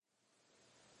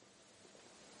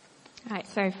Right,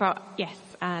 so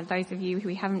those of you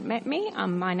who haven't met me,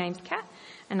 my name's Kat,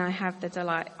 and I have the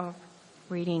delight of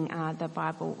reading the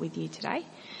Bible with you today.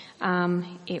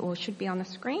 It should be on the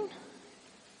screen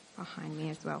behind me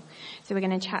as well. So we're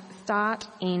going to start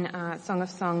in Song of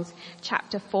Songs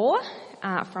chapter 4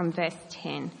 from verse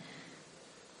 10.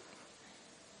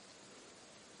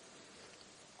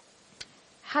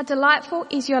 How delightful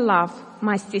is your love,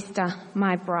 my sister,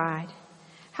 my bride.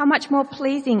 How much more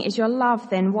pleasing is your love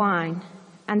than wine,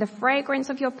 and the fragrance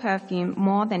of your perfume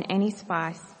more than any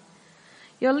spice.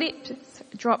 Your lips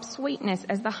drop sweetness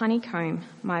as the honeycomb,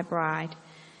 my bride.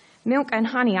 Milk and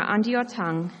honey are under your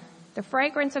tongue. The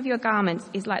fragrance of your garments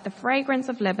is like the fragrance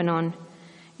of Lebanon.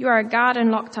 You are a garden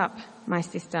locked up, my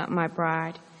sister, my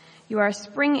bride. You are a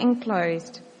spring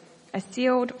enclosed, a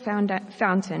sealed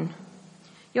fountain.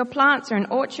 Your plants are an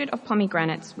orchard of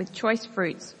pomegranates with choice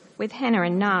fruits, with henna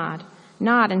and nard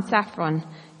and saffron,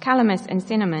 calamus and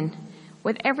cinnamon,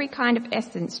 with every kind of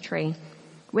essence tree,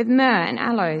 with myrrh and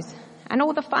aloes, and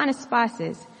all the finest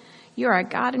spices. You are a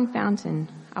garden fountain,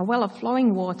 a well of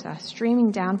flowing water streaming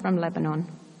down from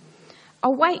Lebanon.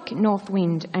 Awake, north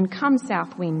wind, and come,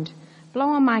 south wind, blow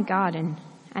on my garden,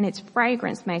 and its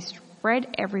fragrance may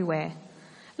spread everywhere.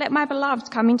 Let my beloved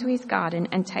come into his garden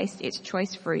and taste its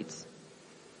choice fruits.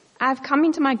 I have come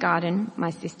into my garden,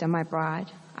 my sister, my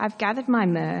bride. I have gathered my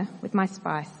myrrh with my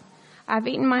spice. I have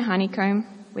eaten my honeycomb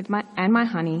and my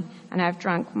honey, and I have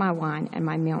drunk my wine and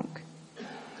my milk.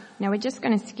 Now we're just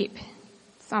going to skip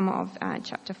some of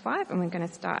chapter 5, and we're going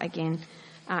to start again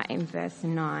in verse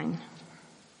 9.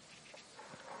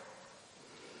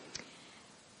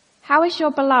 How is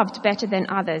your beloved better than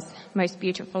others, most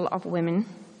beautiful of women?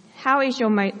 How is your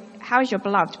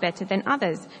beloved better than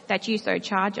others, that you so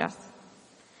charge us?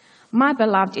 My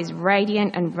beloved is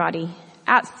radiant and ruddy,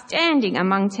 outstanding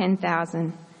among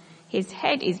 10,000. His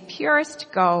head is purest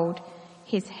gold.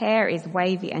 His hair is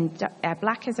wavy and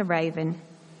black as a raven.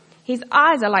 His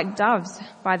eyes are like doves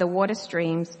by the water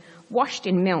streams, washed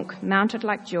in milk, mounted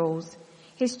like jewels.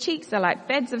 His cheeks are like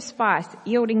beds of spice,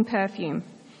 yielding perfume.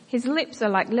 His lips are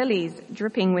like lilies,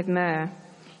 dripping with myrrh.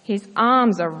 His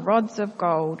arms are rods of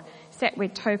gold, set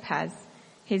with topaz.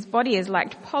 His body is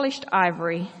like polished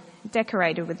ivory,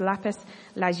 decorated with lapis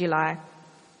lazuli.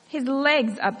 His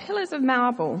legs are pillars of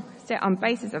marble, set on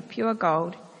bases of pure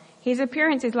gold. His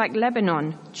appearance is like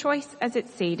Lebanon, choice as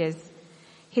its cedars.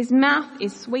 His mouth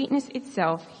is sweetness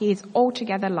itself. He is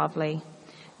altogether lovely.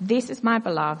 This is my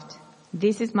beloved.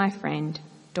 This is my friend,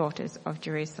 daughters of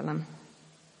Jerusalem.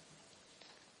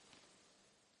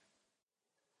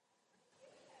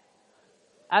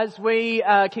 As we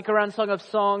kick around Song of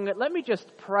Song, let me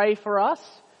just pray for us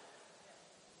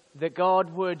that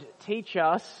God would teach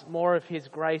us more of his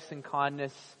grace and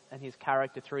kindness and his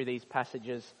character through these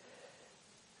passages.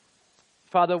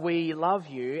 Father, we love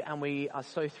you, and we are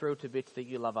so thrilled to bits that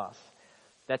you love us.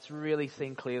 That's really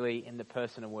seen clearly in the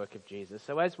person and work of Jesus.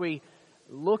 So as we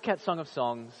look at Song of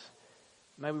Songs,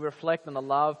 may we reflect on the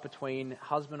love between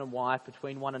husband and wife,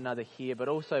 between one another here, but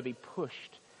also be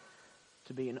pushed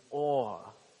to be in awe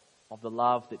of the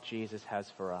love that Jesus has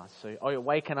for us. So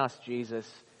awaken us, Jesus,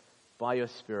 by your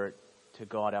Spirit, to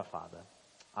God our Father.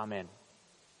 Amen.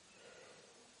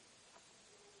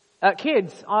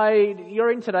 Kids, you're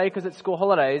in today because it's school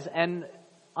holidays, and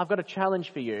I've got a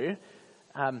challenge for you,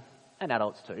 and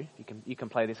adults too. You can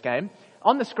play this game.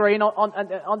 On the screen,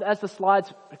 as the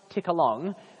slides tick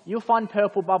along, you'll find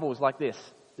purple bubbles like this.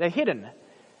 They're hidden,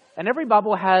 and every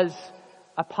bubble has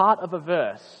a part of a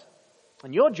verse.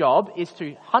 And your job is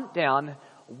to hunt down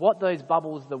what those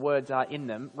bubbles, the words are in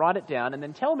them, write it down, and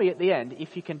then tell me at the end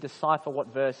if you can decipher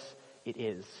what verse it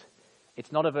is.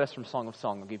 It's not a verse from Song of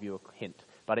Song, I'll give you a hint,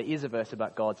 but it is a verse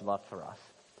about God's love for us.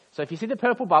 So if you see the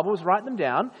purple bubbles, write them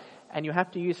down, and you have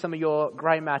to use some of your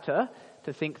grey matter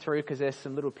to think through, because there's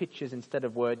some little pictures instead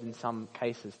of words in some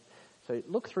cases. So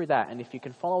look through that, and if you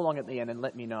can follow along at the end and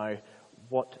let me know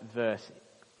what verse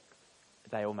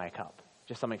they all make up.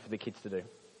 Just something for the kids to do.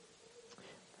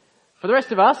 For the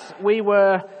rest of us, we can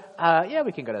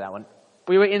go to that one.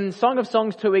 We were in Song of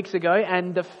Songs 2 weeks ago,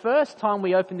 and the first time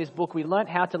we opened this book, we learnt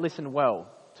how to listen well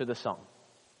to the song.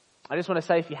 I just want to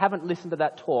say, if you haven't listened to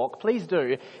that talk, please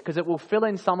do, because it will fill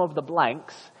in some of the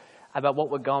blanks about what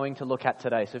we're going to look at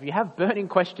today. So if you have burning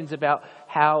questions about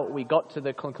how we got to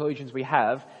the conclusions we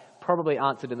have, probably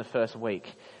answered in the first week,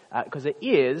 because it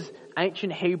is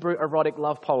ancient Hebrew erotic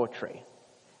love poetry.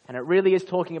 And it really is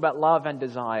talking about love and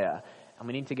desire. And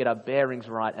we need to get our bearings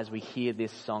right as we hear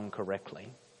this song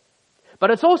correctly. But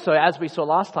it's also, as we saw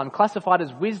last time, classified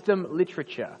as wisdom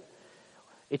literature.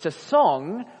 It's a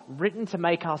song written to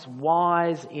make us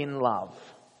wise in love,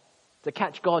 to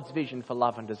catch God's vision for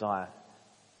love and desire.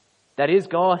 That is,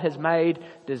 God has made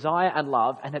desire and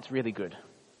love, and it's really good.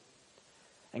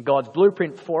 And God's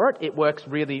blueprint for it, it works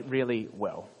really, really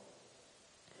well.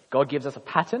 God gives us a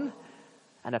pattern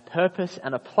and a purpose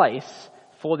and a place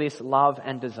for this love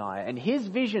and desire. And his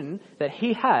vision that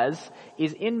he has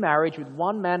is in marriage with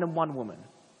one man and one woman.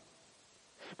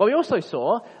 But we also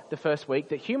saw the first week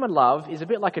that human love is a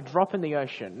bit like a drop in the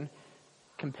ocean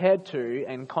compared to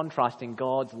and contrasting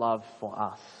God's love for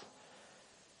us.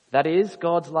 That is,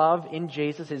 God's love in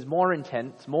Jesus is more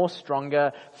intense, more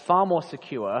stronger, far more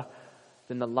secure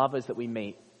than the lovers that we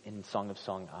meet in Song of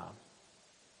Song are.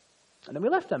 And then we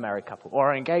left our married couple, or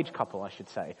our engaged couple, I should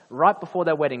say, right before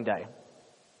their wedding day.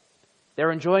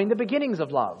 They're enjoying the beginnings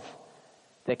of love.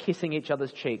 They're kissing each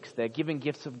other's cheeks. They're giving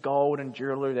gifts of gold and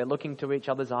jewelry. They're looking to each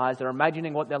other's eyes. They're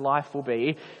imagining what their life will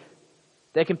be.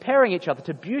 They're comparing each other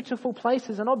to beautiful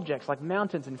places and objects like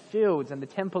mountains and fields and the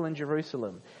temple in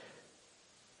Jerusalem.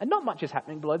 And not much is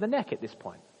happening below the neck at this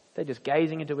point. They're just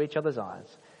gazing into each other's eyes.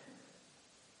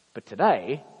 But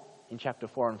today, in chapter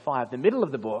 4 and 5, the middle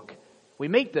of the book, we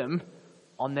meet them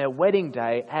on their wedding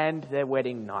day and their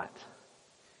wedding night.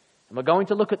 And we're going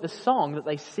to look at the song that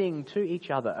they sing to each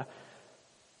other.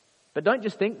 But don't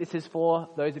just think this is for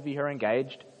those of you who are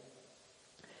engaged.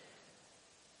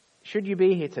 Should you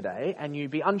be here today and you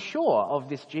be unsure of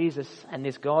this Jesus and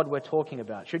this God we're talking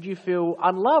about, should you feel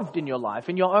unloved in your life,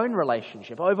 in your own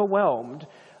relationship, overwhelmed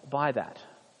by that,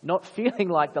 not feeling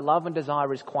like the love and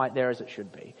desire is quite there as it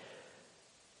should be,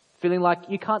 feeling like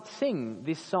you can't sing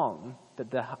this song that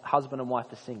the husband and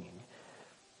wife are singing,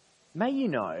 may you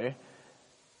know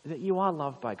that you are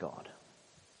loved by God.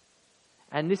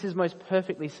 And this is most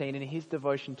perfectly seen in his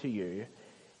devotion to you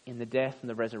in the death and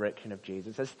the resurrection of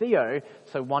Jesus. As Theo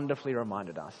so wonderfully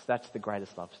reminded us, that's the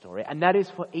greatest love story. And that is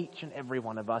for each and every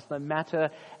one of us, no matter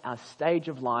our stage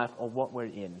of life or what we're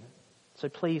in. So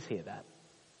please hear that.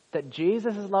 That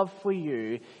Jesus' love for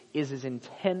you is as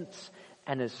intense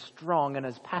and as strong and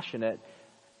as passionate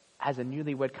as a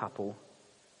newlywed couple,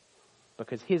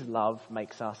 because his love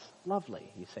makes us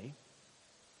lovely, you see.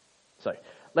 So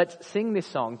let's sing this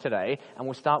song today, and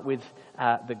we'll start with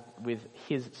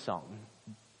his song.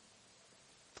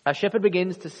 Our shepherd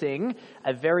begins to sing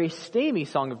a very steamy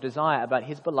song of desire about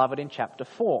his beloved in chapter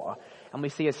 4. And we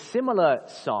see a similar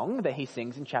song that he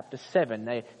sings in chapter 7.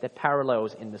 They're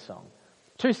parallels in the song.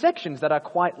 Two sections that are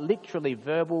quite literally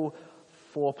verbal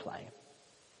foreplay.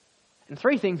 And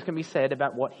three things can be said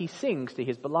about what he sings to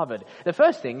his beloved. The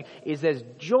first thing is there's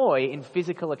joy in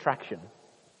physical attraction.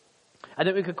 I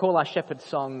think we could call our shepherd's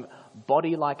song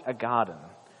Body Like a Garden.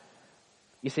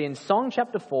 You see, in Song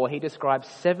chapter 4, he describes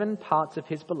 7 parts of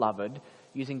his beloved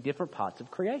using different parts of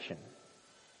creation.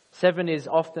 7 is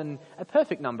often a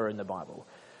perfect number in the Bible,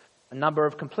 a number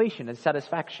of completion and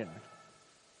satisfaction,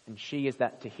 and she is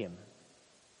that to him.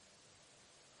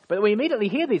 But we immediately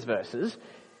hear these verses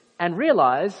and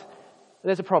realize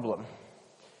there's a problem.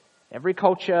 Every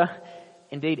culture,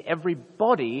 indeed every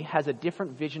body, has a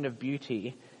different vision of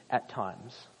beauty at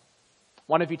times.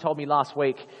 One of you told me last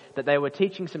week that they were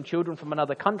teaching some children from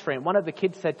another country, and one of the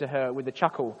kids said to her with a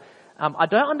chuckle, I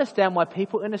don't understand why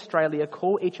people in Australia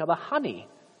call each other honey.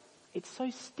 It's so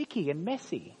sticky and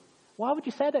messy. Why would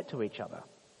you say that to each other?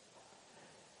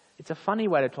 It's a funny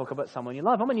way to talk about someone you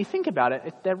love. And when you think about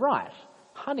it, they're right.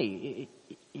 Honey,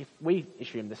 if we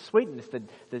assume the sweetness,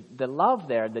 the love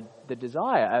there, the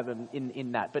desire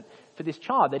in that. But for this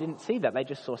child, they didn't see that. They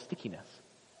just saw stickiness.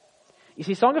 You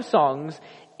see, Song of Songs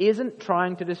isn't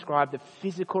trying to describe the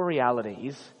physical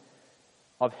realities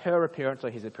of her appearance or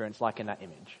his appearance like in that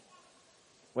image.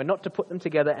 We're not to put them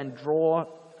together and draw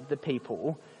the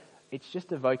people. It's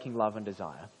just evoking love and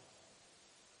desire.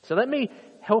 So let me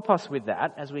help us with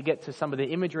that as we get to some of the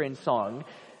imagery in song.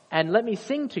 And let me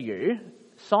sing to you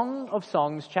Song of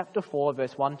Songs, chapter 4,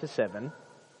 verse 1 to 7,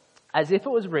 as if it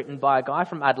was written by a guy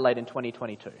from Adelaide in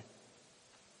 2022.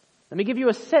 Let me give you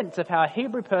a sense of how a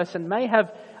Hebrew person may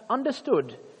have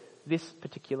understood this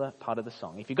particular part of the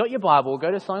song. If you've got your Bible,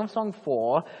 go to Song of Song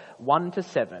 4, 1 to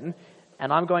 7,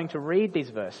 and I'm going to read these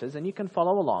verses, and you can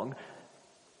follow along.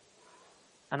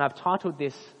 And I've titled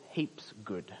this Heaps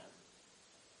Good.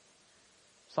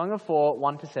 Song of 4,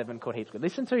 1 to 7, called Heaps Good.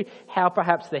 Listen to how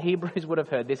perhaps the Hebrews would have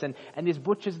heard this, and this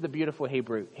butchers the beautiful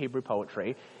Hebrew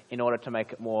poetry in order to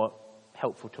make it more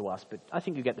helpful to us, but I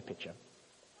think you get the picture.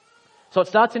 So it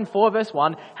starts in 4 verse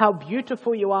 1, how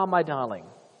beautiful you are, my darling.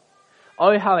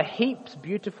 Oh, how heaps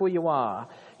beautiful you are.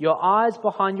 Your eyes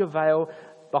behind your veil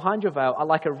are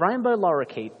like a rainbow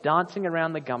lorikeet dancing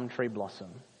around the gum tree blossom.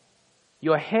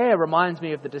 Your hair reminds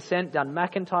me of the descent down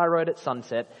McIntyre Road at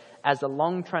sunset as the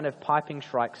long train of piping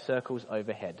shrikes circles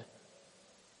overhead.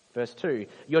 Verse 2,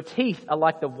 your teeth are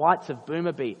like the whites of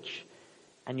Boomer Beach,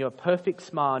 and your perfect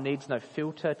smile needs no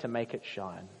filter to make it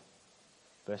shine.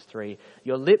 Verse 3,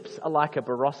 your lips are like a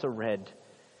Barossa red.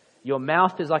 Your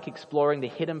mouth is like exploring the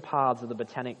hidden paths of the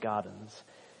Botanic Gardens,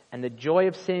 and the joy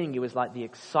of seeing you is like the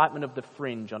excitement of the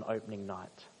Fringe on opening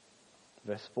night.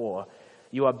 Verse 4,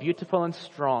 you are beautiful and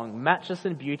strong, matchless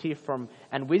in beauty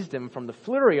and wisdom from the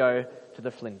Fleurieu to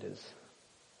the Flinders.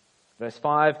 Verse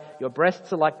 5, your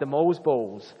breasts are like the mole's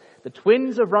balls, the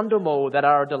twins of Rundle Mall that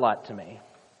are a delight to me.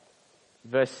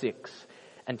 Verse 6,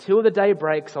 until the day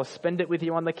breaks, I'll spend it with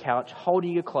you on the couch,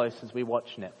 holding you close as we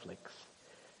watch Netflix.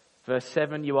 Verse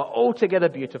 7, you are altogether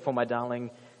beautiful, my darling.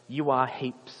 You are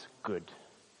heaps good.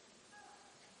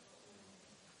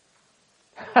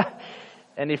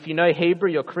 And if you know Hebrew,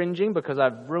 you're cringing because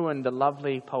I've ruined the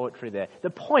lovely poetry there. The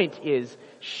point is,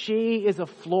 she is a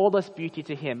flawless beauty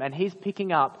to him, and he's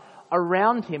picking up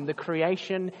around him the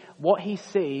creation, what he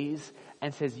sees,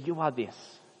 and says, you are this.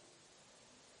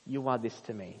 You are this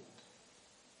to me.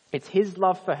 It's his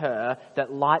love for her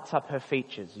that lights up her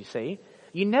features, you see.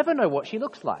 You never know what she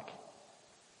looks like.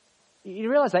 You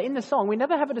realize that in the song, we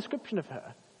never have a description of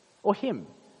her or him.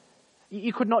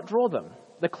 You could not draw them.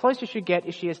 The closest you get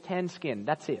is she has tan skin.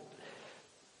 That's it.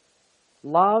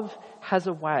 Love has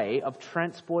a way of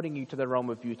transporting you to the realm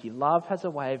of beauty. Love has a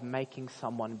way of making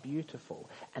someone beautiful.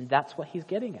 And that's what he's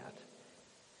getting at.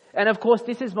 And of course,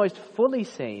 this is most fully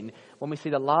seen when we see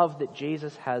the love that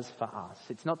Jesus has for us.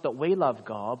 It's not that we love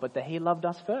God, but that he loved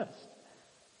us first.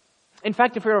 In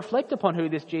fact, if we reflect upon who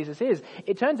this Jesus is,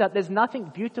 it turns out there's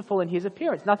nothing beautiful in his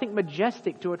appearance, nothing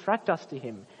majestic to attract us to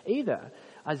him either.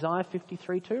 Isaiah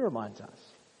 53:2 reminds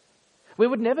us. We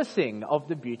would never sing of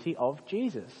the beauty of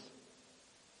Jesus.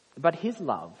 But his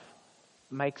love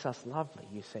makes us lovely,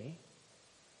 you see.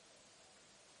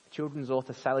 Children's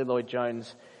author Sally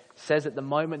Lloyd-Jones says at the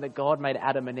moment that God made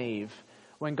Adam and Eve,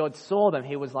 when God saw them,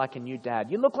 he was like a new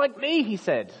dad. You look like me, he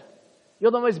said.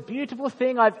 You're the most beautiful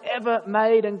thing I've ever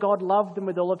made. And God loved them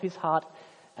with all of his heart,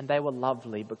 and they were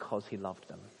lovely because he loved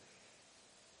them.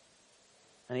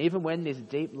 And even when this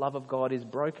deep love of God is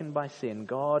broken by sin,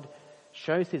 God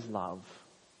shows his love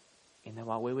in that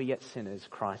while we were yet sinners,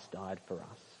 Christ died for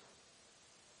us.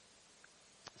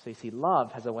 So you see,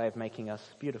 love has a way of making us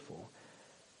beautiful.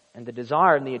 And the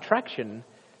desire and the attraction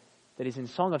that is in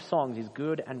Song of Songs is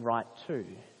good and right too.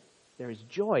 There is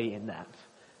joy in that.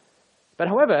 But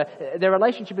however, their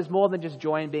relationship is more than just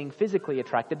joy in being physically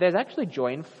attracted. There's actually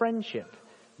joy in friendship.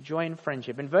 Joy in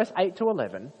friendship. In verse 8 to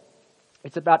 11,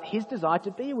 it's about his desire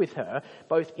to be with her,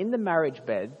 both in the marriage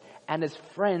bed and as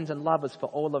friends and lovers for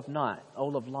all of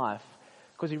life.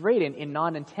 Because we read in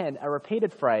 9 and 10, a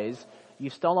repeated phrase, you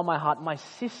stole on my heart, my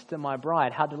sister, my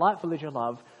bride. How delightful is your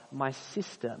love, my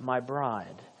sister, my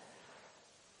bride.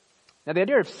 Now the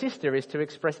idea of sister is to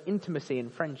express intimacy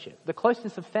and friendship. The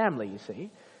closeness of family, you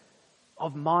see.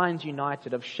 Of minds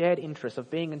united, of shared interests, of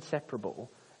being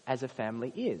inseparable as a family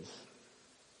is.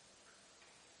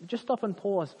 Just stop and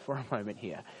pause for a moment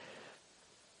here.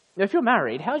 Now, if you're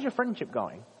married, how's your friendship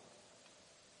going?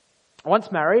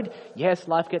 Once married, yes,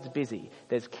 life gets busy.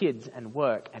 There's kids and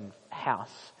work and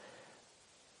house,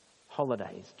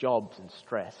 holidays, jobs and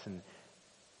stress.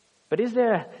 But is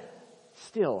there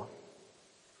still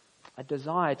a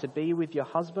desire to be with your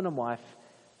husband and wife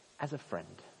as a friend?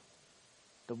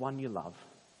 The one you love.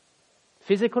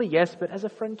 Physically, yes, but as a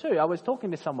friend too. I was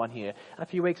talking to someone here a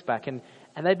few weeks back and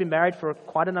they'd been married for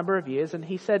quite a number of years, and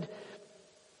he said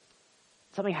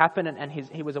something happened and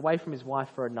he was away from his wife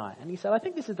for a night. And he said, I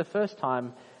think this is the first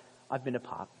time I've been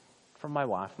apart from my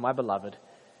wife, my beloved.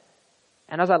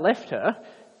 And as I left her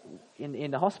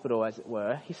in the hospital, as it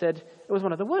were, he said, it was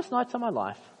one of the worst nights of my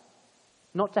life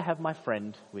not to have my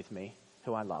friend with me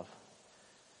who I love.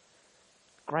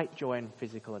 Great joy in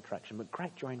physical attraction, but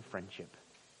great joy in friendship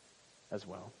as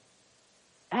well.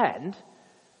 And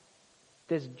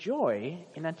there's joy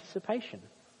in anticipation.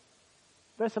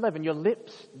 Verse 11, your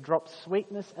lips drop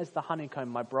sweetness as the honeycomb,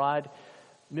 my bride.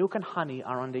 Milk and honey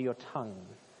are under your tongue.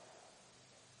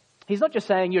 He's not just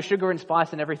saying you're sugar and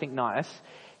spice and everything nice.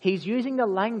 He's using the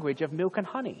language of milk and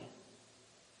honey.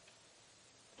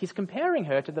 He's comparing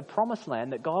her to the promised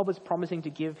land that God was promising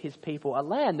to give his people, a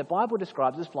land the Bible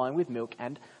describes as flowing with milk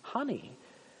and honey.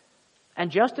 And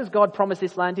just as God promised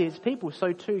this land to his people,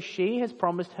 so too she has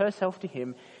promised herself to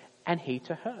him and he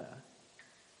to her.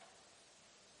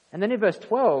 And then in verse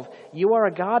 12, you are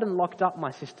a garden locked up, my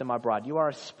sister, my bride. You are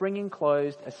a spring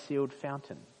enclosed, a sealed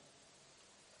fountain.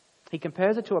 He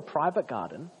compares it to a private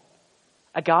garden,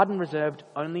 a garden reserved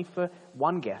only for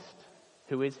one guest,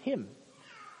 who is him.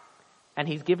 And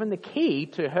he's given the key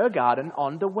to her garden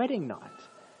on the wedding night.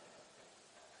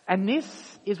 And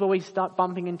this is where we start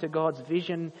bumping into God's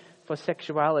vision for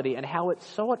sexuality and how it's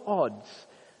so at odds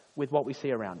with what we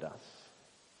see around us.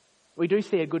 We do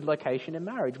see a good location in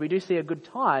marriage. We do see a good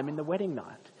time in the wedding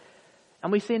night.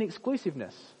 And we see an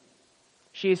exclusiveness.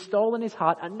 She has stolen his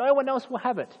heart and no one else will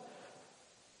have it.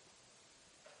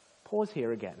 Pause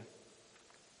here again.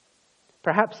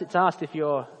 Perhaps it's asked if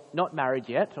you're not married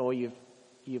yet, or you've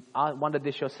wondered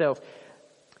this yourself,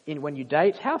 when you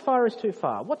date, how far is too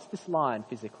far? What's this line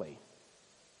physically?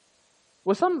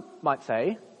 Well, some might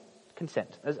say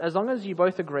consent. As long as you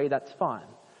both agree, that's fine.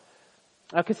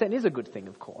 Now, consent is a good thing,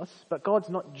 of course, but God's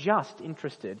not just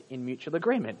interested in mutual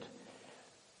agreement.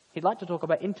 He'd like to talk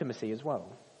about intimacy as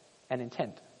well, and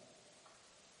intent.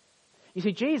 You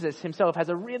see, Jesus himself has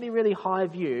a really, really high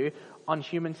view on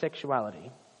human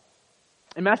sexuality.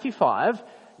 In Matthew 5,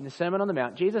 in the Sermon on the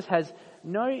Mount, Jesus has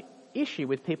no issue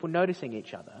with people noticing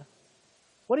each other.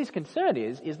 What his concern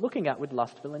is looking at with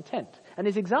lustful intent. And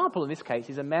his example in this case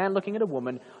is a man looking at a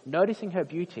woman, noticing her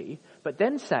beauty, but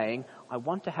then saying, I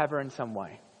want to have her in some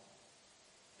way.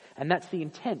 And that's the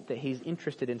intent that he's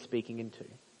interested in speaking into.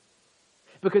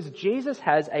 Because Jesus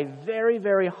has a very,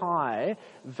 very high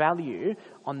value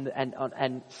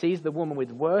and sees the woman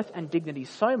with worth and dignity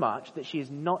so much that she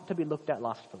is not to be looked at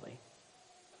lustfully.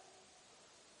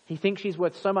 He thinks she's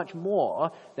worth so much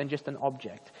more than just an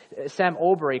object. Sam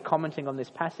Albury, commenting on this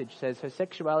passage, says her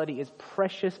sexuality is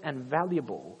precious and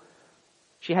valuable.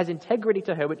 She has integrity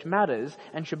to her which matters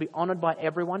and should be honoured by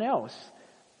everyone else.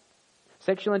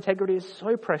 Sexual integrity is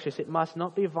so precious it must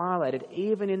not be violated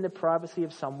even in the privacy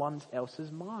of someone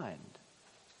else's mind.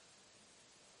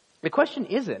 The question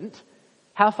isn't,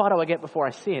 how far do I get before I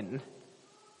sin?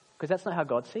 Because that's not how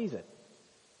God sees it.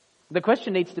 The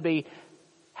question needs to be,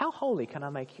 how holy can I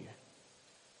make you?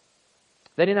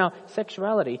 That in our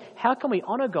sexuality, how can we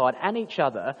honour God and each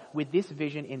other with this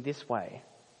vision in this way?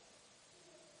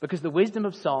 Because the wisdom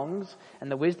of songs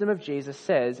and the wisdom of Jesus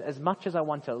says, as much as I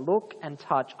want to look and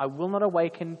touch, I will not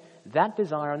awaken that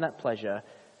desire and that pleasure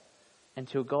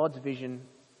until God's vision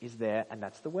is there, and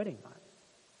that's the wedding night.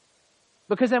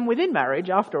 Because then within marriage,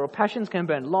 after all, passions can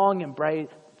burn long and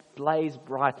blaze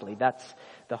brightly. That's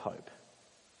the hope.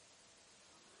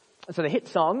 So the hit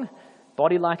song,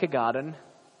 Body Like a Garden,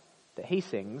 that he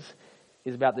sings,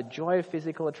 is about the joy of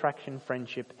physical attraction,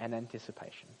 friendship, and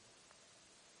anticipation.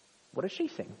 What does she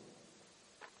sing?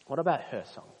 What about her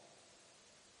song?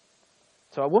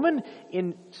 So a woman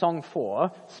in Song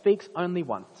 4 speaks only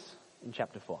once in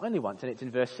chapter 4, only once, and it's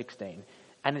in verse 16.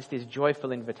 And it's this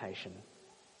joyful invitation.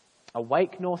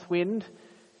 Awake, north wind,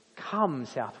 come,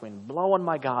 south wind, blow on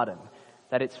my garden,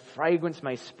 that its fragrance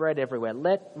may spread everywhere.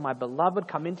 Let my beloved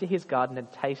come into his garden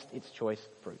and taste its choice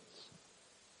fruits.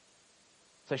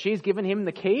 So she's given him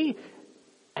the key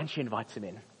and she invites him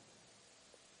in.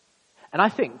 And I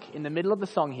think in the middle of the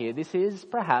song here, this is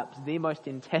perhaps the most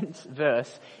intense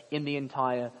verse in the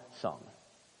entire song.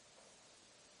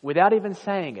 Without even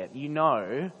saying it, you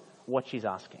know what she's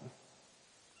asking.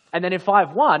 And then in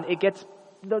 5:1, it gets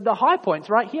the high points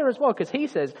right here as well, because he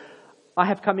says, I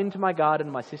have come into my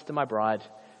garden, my sister, my bride.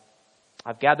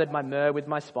 I've gathered my myrrh with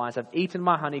my spice. I've eaten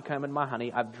my honeycomb and my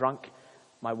honey. I've drunk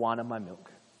my wine and my milk.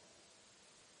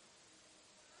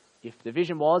 If the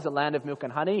vision was a land of milk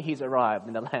and honey, he's arrived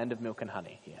in the land of milk and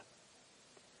honey here.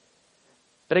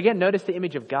 But again, notice the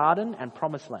image of garden and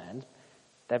promised land.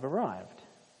 They've arrived.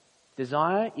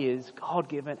 Desire is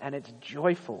God-given and it's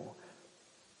joyful.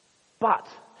 But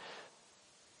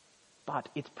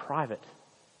it's private.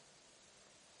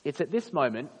 It's at this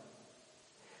moment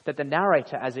that the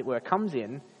narrator, as it were, comes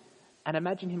in, and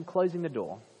imagine him closing the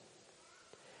door.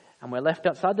 And we're left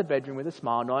outside the bedroom with a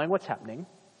smile, knowing what's happening,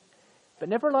 but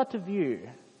never allowed to view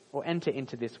or enter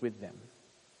into this with them.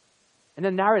 And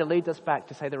the narrator leads us back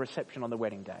to, say, the reception on the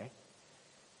wedding day.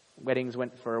 Weddings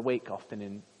went for a week often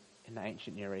in the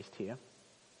ancient Near East here.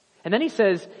 And then he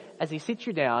says, as he sits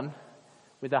you down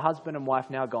with the husband and wife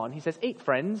now gone, he says, eat,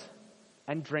 friends,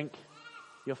 and drink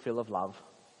your fill of love.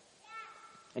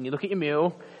 And you look at your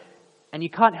meal, and you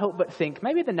can't help but think,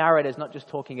 maybe the narrator's not just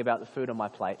talking about the food on my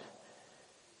plate,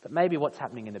 but maybe what's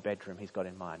happening in the bedroom he's got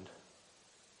in mind.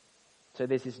 So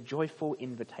there's this joyful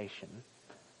invitation,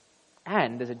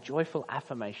 and there's a joyful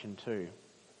affirmation too.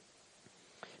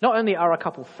 Not only are a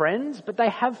couple friends, but they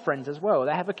have friends as well.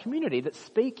 They have a community that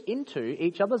speak into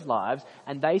each other's lives,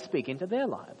 and they speak into their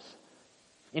lives.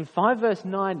 In 5 verse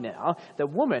 9 now, the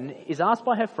woman is asked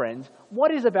by her friends,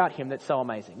 what is about him that's so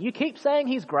amazing? You keep saying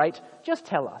he's great, just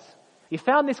tell us. You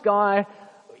found this guy,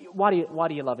 why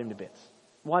do you love him to bits?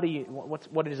 What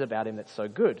is it about him that's so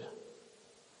good?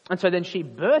 And so then she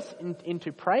bursts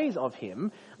into praise of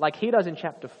him, like he does in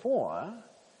chapter 4,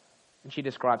 And she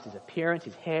describes his appearance,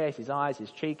 his hair, his eyes,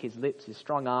 his cheek, his lips, his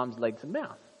strong arms, legs and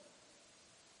mouth.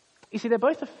 You see, they're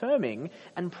both affirming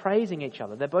and praising each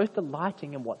other. They're both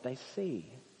delighting in what they see.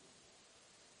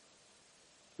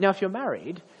 Now, if you're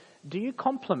married, do you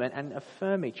compliment and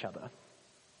affirm each other?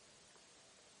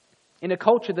 In a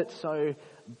culture that's so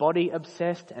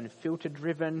body-obsessed and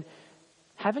filter-driven,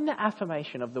 having the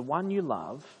affirmation of the one you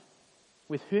love,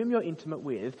 with whom you're intimate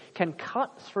with, can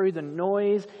cut through the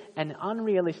noise and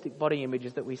unrealistic body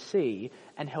images that we see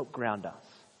and help ground us.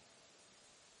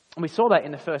 And we saw that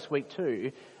in the first week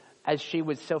too, as she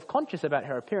was self-conscious about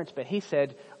her appearance, but he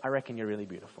said, "I reckon you're really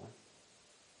beautiful."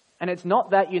 And it's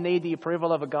not that you need the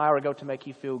approval of a guy or a girl to make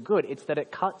you feel good. It's that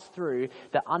it cuts through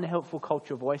the unhelpful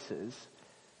cultural voices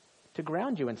to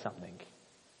ground you in something.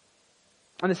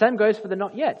 And the same goes for the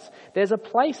not yets. There's a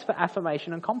place for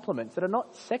affirmation and compliments that are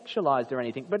not sexualized or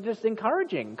anything, but just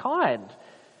encouraging, kind.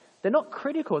 They're not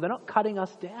critical. They're not cutting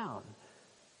us down.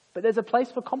 But there's a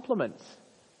place for compliments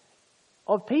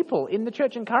of people in the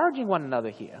church encouraging one another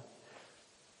here.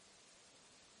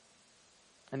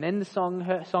 And then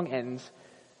her song ends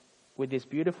with this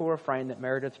beautiful refrain that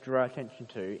Meredith drew our attention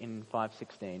to in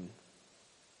 5:16.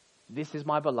 "This is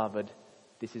my beloved,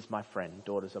 this is my friend,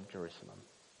 daughters of Jerusalem."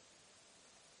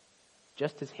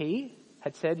 Just as he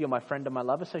had said, "You're my friend and my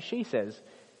lover," so she says,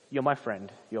 "You're my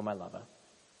friend, you're my lover."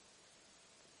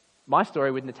 My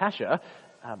story with Natasha,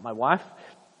 my wife,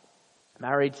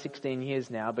 married 16 years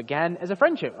now, began as a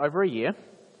friendship over a year.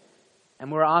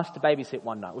 And we were asked to babysit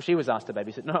one night. Well, she was asked to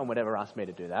babysit. No one would ever ask me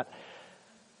to do that.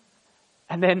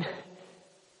 And then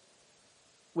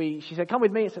she said, "Come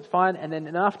with me." I said, "Fine." And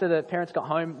then after the parents got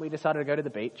home, we decided to go to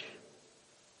the beach.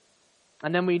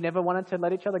 And then we never wanted to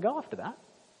let each other go after that.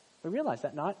 We realized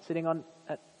that night, sitting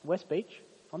at West Beach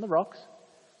on the rocks,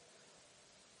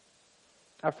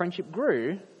 our friendship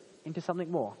grew into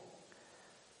something more.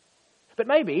 But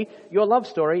maybe your love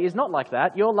story is not like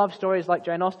that. Your love story is like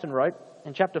Jane Austen wrote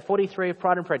in chapter 43 of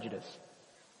Pride and Prejudice.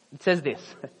 It says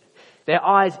this: "Their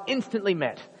eyes instantly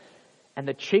met, and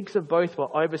the cheeks of both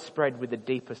were overspread with the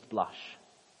deepest blush."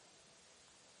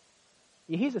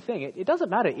 Here's the thing. It doesn't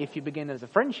matter if you begin as a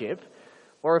friendship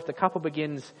or if the couple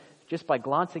begins just by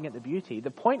glancing at the beauty.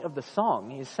 The point of the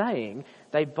song is saying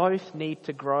they both need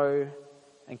to grow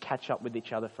and catch up with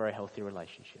each other for a healthy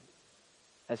relationship.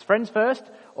 As friends first,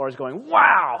 or as going,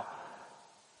 "Wow!"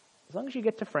 As long as you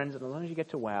get to friends and as long as you get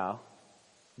to wow,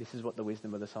 this is what the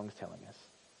wisdom of the song's telling us.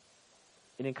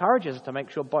 It encourages us to make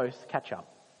sure both catch up.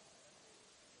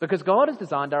 Because God has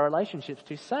designed our relationships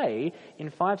to say in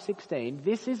 5:16,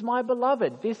 "This is my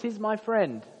beloved, this is my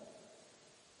friend."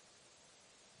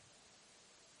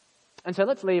 And so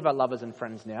let's leave our lovers and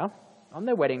friends now on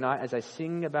their wedding night as they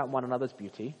sing about one another's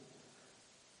beauty.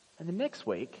 And the next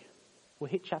week, we'll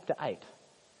hit chapter 8.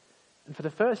 And for the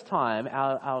first time,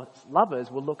 our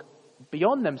lovers will look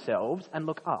beyond themselves and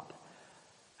look up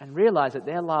and realize that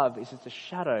their love is just a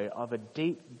shadow of a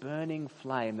deep burning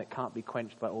flame that can't be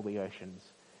quenched by all the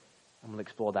oceans. And we'll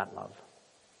explore that love.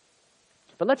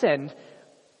 But let's end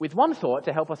with one thought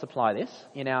to help us apply this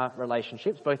in our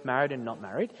relationships, both married and not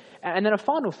married. And then a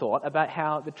final thought about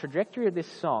how the trajectory of this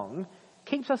song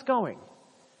keeps us going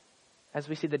as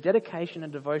we see the dedication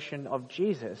and devotion of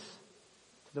Jesus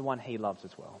to the one he loves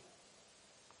as well.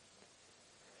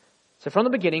 So from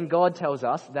the beginning, God tells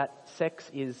us that sex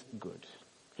is good.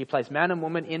 He placed man and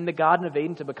woman in the Garden of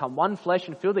Eden to become one flesh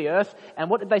and fill the earth. And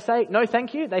what did they say? No,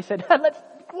 thank you. They said,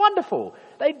 wonderful.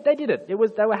 They did it. They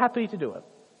were happy to do it.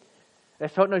 They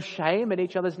felt no shame at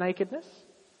each other's nakedness.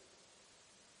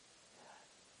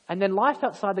 And then life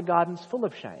outside the garden's full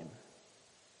of shame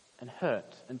and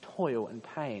hurt and toil and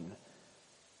pain.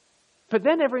 But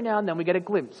then every now and then we get a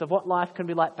glimpse of what life can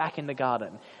be like back in the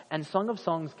garden. And Song of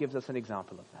Songs gives us an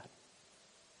example of that.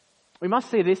 We must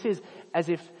see this as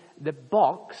if the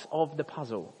box of the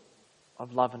puzzle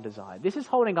of love and desire. This is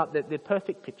holding up the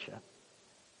perfect picture.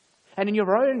 And in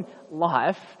your own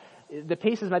life, the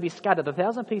pieces may be scattered. The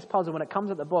 1,000-piece puzzle, when it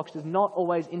comes at the box, does not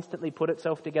always instantly put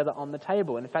itself together on the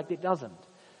table. And in fact, it doesn't.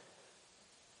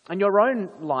 And your own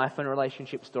life and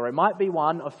relationship story might be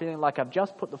one of feeling like I've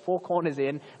just put the 4 corners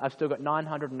in, I've still got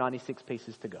 996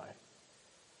 pieces to go.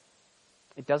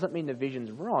 It doesn't mean the vision's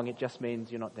wrong, it just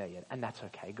means you're not there yet. And that's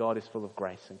okay. God is full of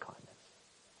grace and kindness.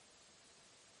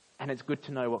 And it's good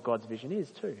to know what God's vision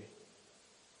is too.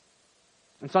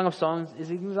 And Song of Songs is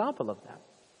an example of that.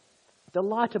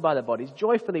 Delighted by their bodies,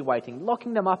 joyfully waiting,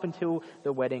 locking them up until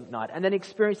the wedding night, and then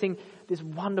experiencing this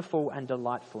wonderful and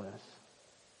delightfulness.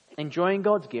 Enjoying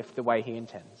God's gift the way he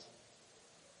intends.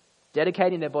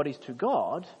 Dedicating their bodies to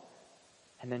God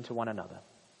and then to one another.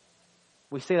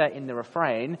 We see that in the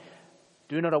refrain,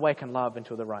 "Do not awaken love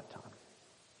until the right time."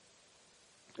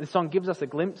 The song gives us a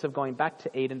glimpse of going back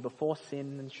to Eden before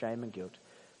sin and shame and guilt,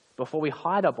 before we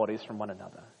hide our bodies from one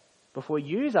another, before we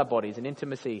use our bodies in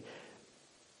intimacy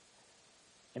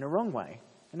in a wrong way,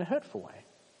 in a hurtful way.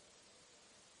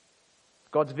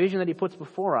 God's vision that he puts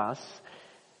before us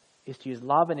is to use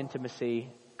love and intimacy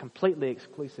completely,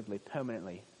 exclusively,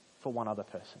 permanently for one other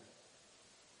person.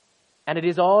 And it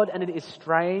is odd and it is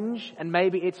strange, and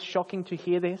maybe it's shocking to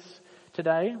hear this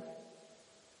today.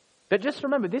 But just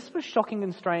remember, this was shocking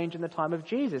and strange in the time of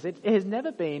Jesus. It has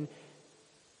never been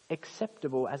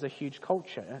acceptable as a huge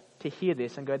culture to hear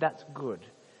this and go, that's good.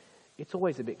 It's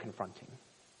always a bit confronting.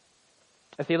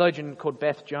 A theologian called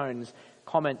Beth Jones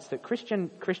comments that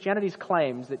Christianity's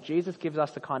claims that Jesus gives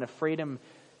us the kind of freedom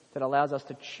that allows us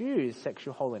to choose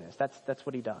sexual holiness. That's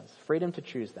what he does. Freedom to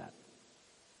choose that.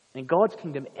 In God's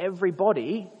kingdom,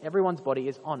 everyone's body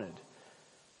is honoured.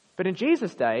 But in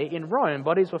Jesus' day, in Rome,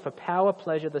 bodies were for power,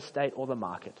 pleasure, the state, or the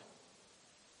market.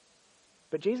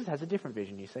 But Jesus has a different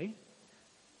vision, you see.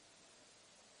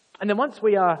 And then once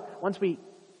we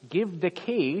give the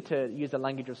key, to use the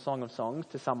language of Song of Songs,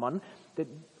 to someone, that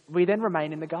we then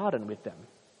remain in the garden with them.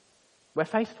 We're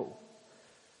faithful.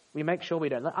 We make sure we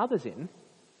don't let others in.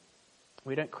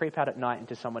 We don't creep out at night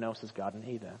into someone else's garden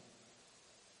either.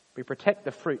 We protect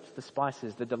the fruits, the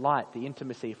spices, the delight, the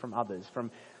intimacy from others,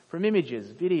 from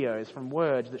images, videos, from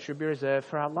words that should be reserved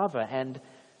for our lover and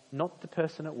not the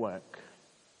person at work.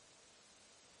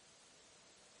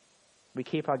 We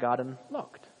keep our garden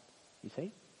locked, you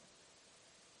see.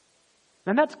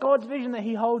 And that's God's vision that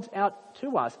he holds out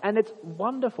to us. And it's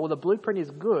wonderful. The blueprint is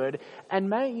good. And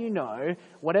may you know,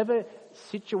 whatever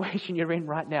situation you're in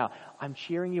right now, I'm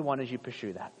cheering you on as you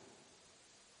pursue that.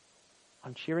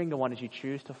 I'm cheering you on as you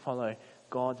choose to follow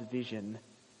God's vision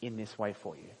in this way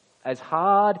for you. As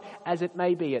hard as it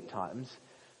may be at times,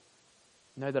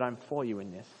 know that I'm for you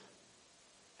in this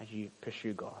as you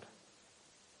pursue God.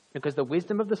 Because the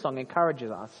wisdom of the song encourages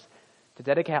us to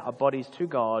dedicate our bodies to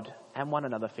God and one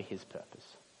another for his purpose.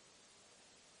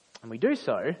 And we do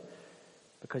so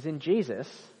because in Jesus,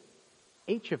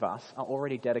 each of us are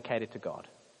already dedicated to God.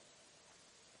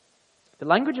 The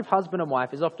language of husband and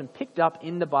wife is often picked up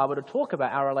in the Bible to talk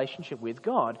about our relationship with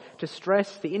God, to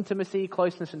stress the intimacy,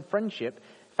 closeness and friendship,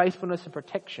 faithfulness and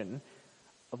protection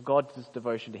of God's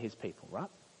devotion to his people, right?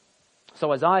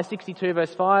 So Isaiah 62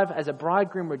 verse 5, as a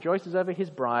bridegroom rejoices over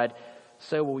his bride,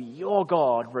 so will your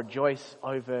God rejoice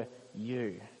over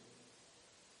you.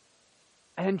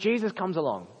 And then Jesus comes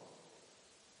along.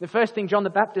 The first thing John the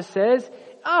Baptist says,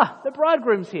 the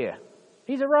bridegroom's here.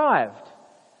 He's arrived.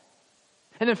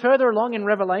 And then further along in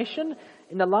Revelation,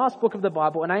 in the last book of the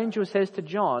Bible, an angel says to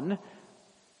John,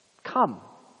 come,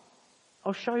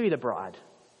 I'll show you the bride,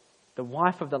 the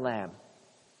wife of the Lamb.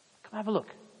 Come have a look.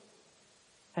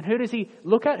 And who does he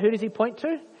look at? Who does he point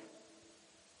to?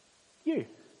 You.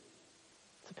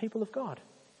 It's the people of God.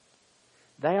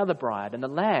 They are the bride. And the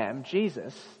Lamb,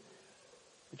 Jesus,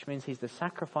 which means he's the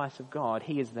sacrifice of God,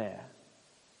 he is there.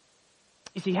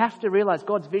 You see, you have to realize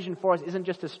God's vision for us isn't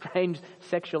just a strange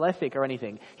sexual ethic or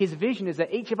anything. His vision is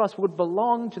that each of us would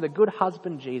belong to the good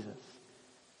husband Jesus.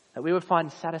 That we would find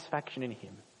satisfaction in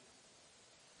him.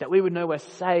 That we would know we're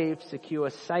saved, secure,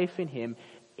 safe in him,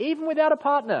 even without a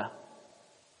partner.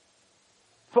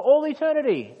 For all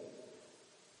eternity.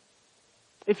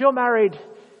 If you're married,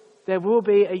 there will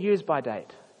be a use-by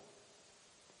date.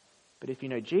 But if you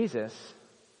know Jesus,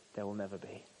 there will never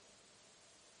be.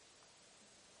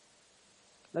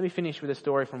 Let me finish with a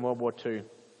story from World War II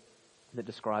that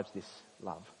describes this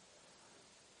love.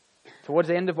 Towards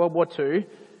the end of World War II,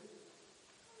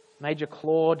 Major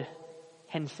Claude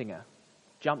Hensinger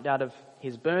jumped out of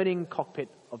his burning cockpit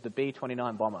of the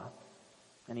B-29 bomber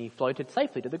and he floated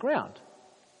safely to the ground.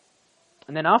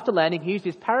 And then after landing, he used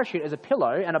his parachute as a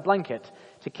pillow and a blanket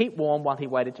to keep warm while he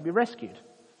waited to be rescued.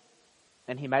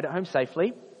 And he made it home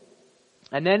safely.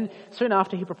 And then soon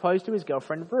after, he proposed to his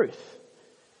girlfriend Ruth.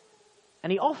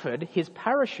 And he offered his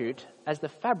parachute as the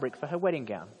fabric for her wedding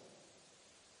gown.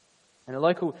 And a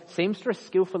local seamstress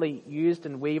skillfully used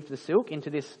and weaved the silk into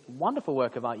this wonderful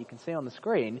work of art you can see on the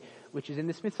screen, which is in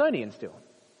the Smithsonian still.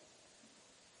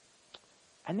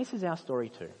 And this is our story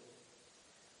too.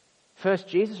 First,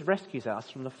 Jesus rescues us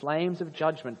from the flames of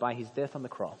judgment by his death on the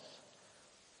cross.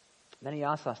 Then he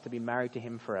asks us to be married to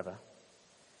him forever.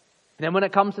 And then when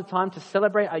it comes to time to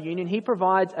celebrate our union, he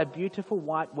provides a beautiful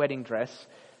white wedding dress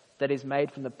that is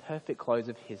made from the perfect clothes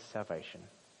of his salvation.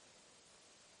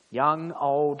 Young,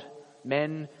 old,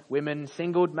 men, women,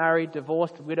 singled, married,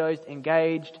 divorced, widows,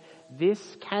 engaged, this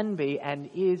can be and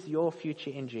is your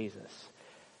future in Jesus.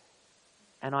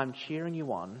 And I'm cheering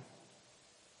you on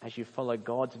as you follow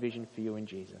God's vision for you in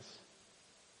Jesus.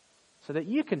 so that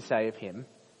you can say of him,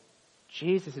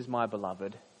 Jesus is my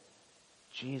beloved,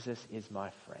 Jesus is my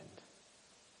friend.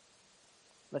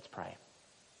 Let's pray.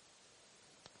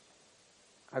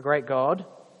 Our great God,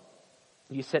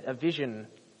 you set a vision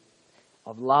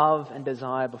of love and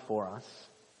desire before us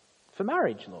for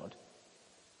marriage, Lord,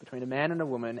 between a man and a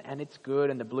woman, and it's good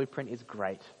and the blueprint is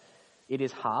great. It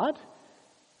is hard,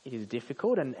 it is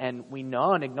difficult, and we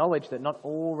know and acknowledge that not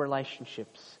all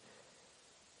relationships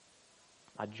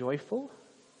are joyful,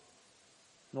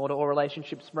 nor do all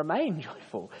relationships remain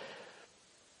joyful.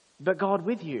 But God,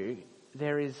 with you,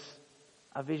 there is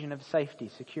a vision of safety,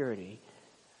 security,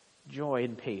 joy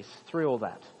and peace through all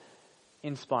that,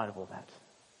 in spite of all that.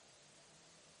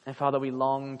 And Father, we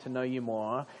long to know you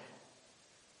more.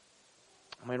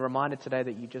 And we're reminded today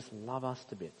that you just love us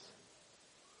to bits.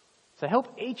 So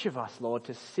help each of us, Lord,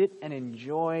 to sit and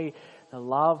enjoy the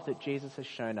love that Jesus has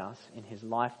shown us in his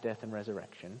life, death and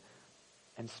resurrection.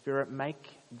 And Spirit, make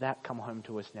that come home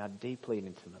to us now deeply and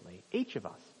intimately, each of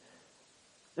us.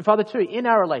 And Father, too, in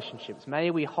our relationships, may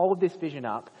we hold this vision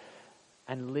up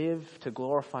and live to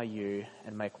glorify you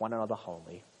and make one another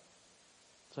holy.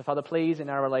 So Father, please, in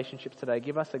our relationships today,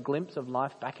 give us a glimpse of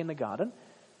life back in the garden,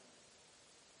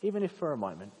 even if for a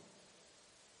moment,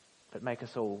 but make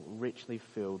us all richly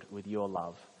filled with your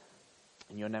love.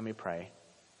 In your name we pray.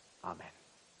 Amen.